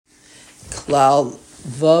Lal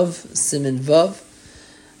Vav, Siman Vav,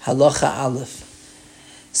 Halacha Aleph.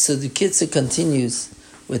 So the Kitzur continues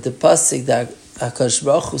with the pasuk that HaKadosh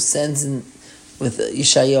Baruch Hu sends in with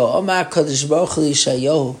Yeshayahu. Omar HaKadosh Baruch Hu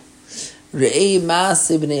Yeshayahu, Re'ei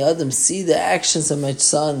Maaseh B'nei Adam, see the actions of my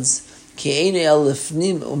sons. Ki einei el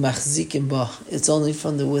lifnim u'machzikim ba. It's only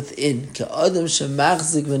from the within. Ki Adam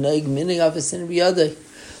shemachzik v'noig minig avisin b'yadai.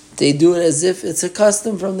 They do it as if it's a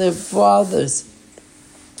custom from their fathers.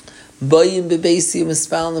 Bayim bebeisi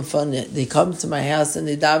u'mispal nefane. They come to my house and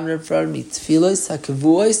they daven in front of me. Tfilos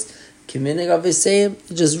ha'kavuos ki minig aviseim.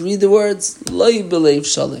 Just read the words. Lo believe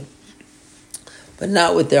shalim. But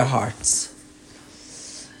not with their hearts.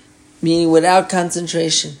 Meaning without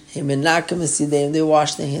concentration. They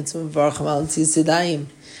wash their hands and they'll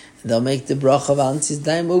make the bracha of al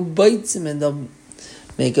tzidaim and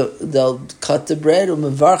they'll cut the bread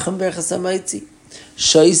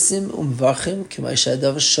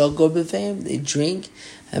they drink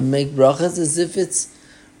and make brachas as if it's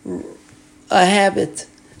a habit.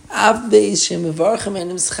 And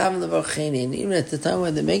even at the time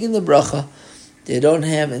when they're making the bracha, they don't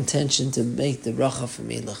have intention to make the bracha for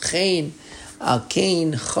me. L'chein,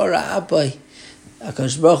 al-kein, chora abai.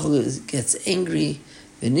 HaKadosh Baruch Hu gets angry.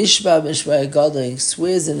 V'nishba b'shvay gadol. He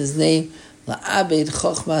swears in his name. La'abed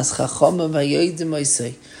chochmas chachama v'yoydim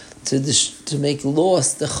oisei. To make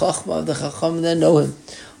lost the chochma of the chacham that know him.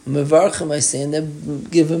 U'mevarchem oisei. And they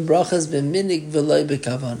give him brachas b'minig v'loy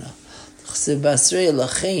b'kavana. Ch'sib basrei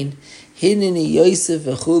l'chein. Hinini Yosef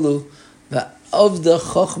v'chulu. Of the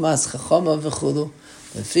chokhmas chachama v'chulu,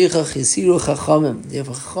 the fichach yisiru chachamim. The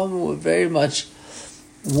chachamim were very much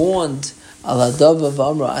warned. Al hadav of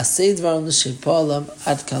Amra asay dvarim l'shepalam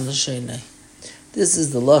ad kan l'sheinai. This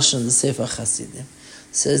is the lashon of the Sefer Chasidim.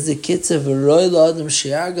 Says the Kitzur v'roi la'adam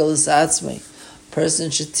she'argal es atzmei. Person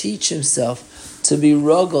should teach himself to be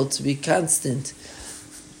rogel, to be constant.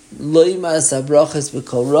 Lo yimas habrachas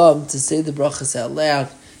b'kol ram, to say the brachas out loud.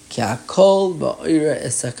 Ki hakol ba'ira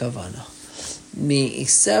es hakavana.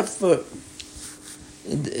 Except for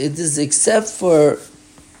the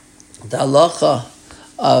halacha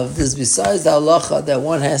of this, besides the halacha that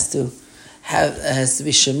one has to be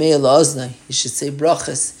shemei la'oznai. You should say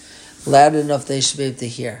brachas loud enough that you should be able to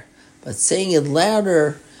hear. But saying it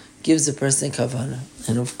louder gives a person kavanah.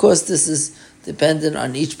 And of course, this is dependent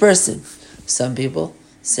on each person. Some people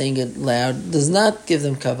saying it loud does not give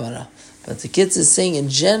them kavanah. But the Kitzur is saying in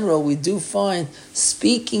general, we do find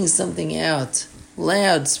speaking something out,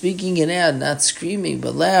 loud, speaking it out, not screaming,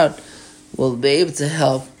 but loud, will be able to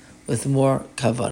help with more kavanah.